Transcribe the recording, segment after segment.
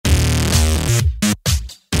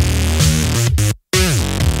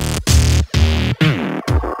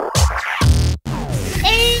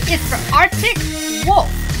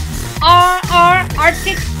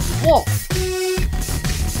Arctic wolf.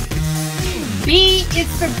 B is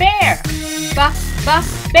for bear.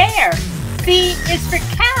 Bear. C is for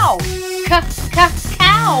cow.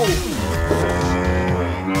 Cow.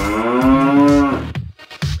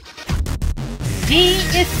 D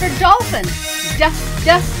is for dolphin.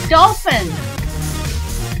 Dolphin.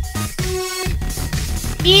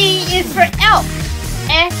 E is for elk.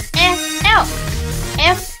 Elk.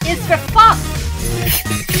 F is for fox.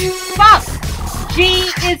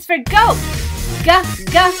 G is for goat. Goat.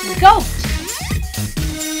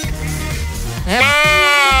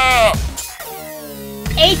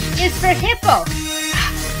 H is for hippo.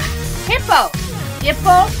 Hippo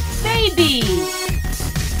baby.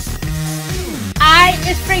 I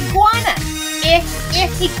is for iguana.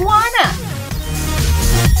 Iguana.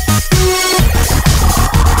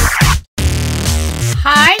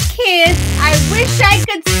 Hi kids, I wish I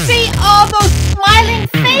could see all those smiling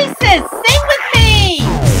faces. Sing with me.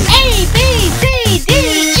 A, B, C, D,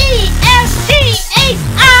 E, F, G, H,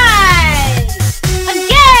 I.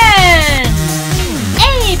 Again. A,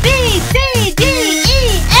 B, C, D,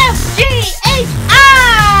 E, F, G, H, I.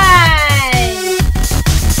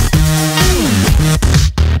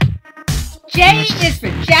 J is for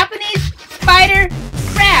Japanese spider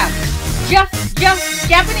crab. Just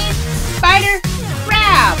Japanese spider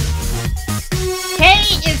crab. K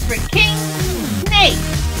is for king snake.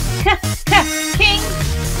 King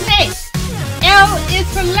snake. L is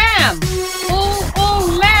for lamb.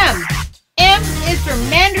 Lamb. M is for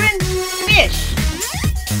mandarin fish.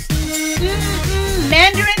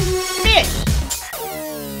 Mandarin fish.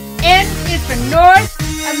 N is for North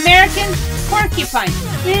American porcupine.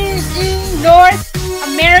 North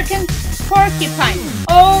American porcupine.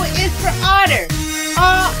 O is for otter.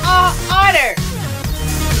 Otter.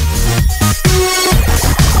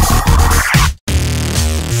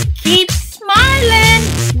 Keep smiling.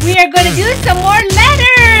 We are going to do some more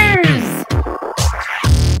letters.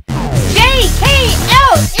 J, K,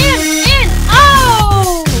 L, M, N, O.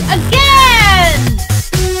 Again.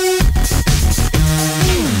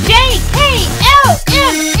 J, K, L,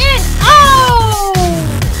 M, N, O.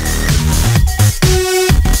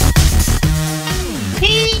 P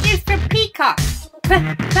is for peacock.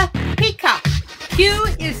 Peacock. Q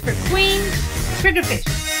is for queen triggerfish.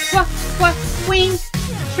 Queen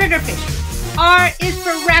triggerfish. R is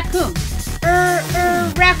for raccoon.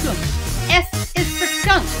 Raccoon. S is for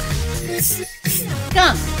skunk.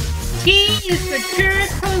 Skunk. T is for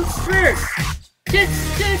turquoise bird.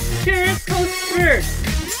 Turquoise bird.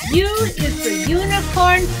 U is for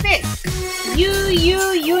unicorn fish.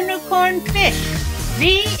 Unicorn fish. V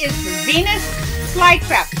is for Venus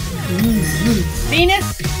flytrap. Venus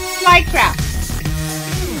flytrap.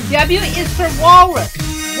 W is for walrus.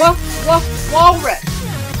 Walrus.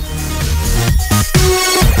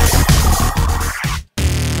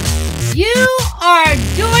 You are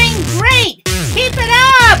doing great. Keep it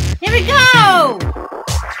up. Here we go.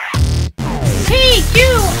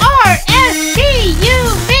 P-Q-R-S-T-U-V-W.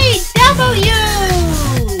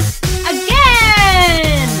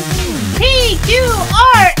 Again. P-Q-R-S-T-U-V-W.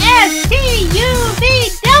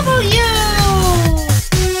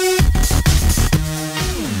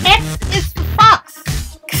 X is for fox.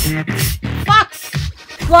 Fox.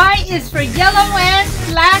 Y is for yellow and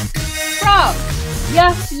black frog.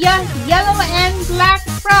 Yellow and black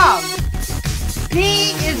frog. Z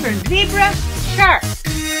is for zebra shark.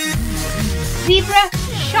 Zebra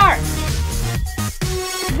shark.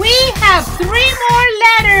 We have 3 more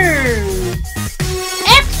letters.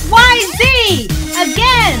 X, Y, Z.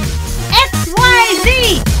 Again. X, Y, Z.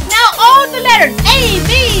 Now all the letters. A,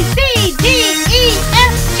 B,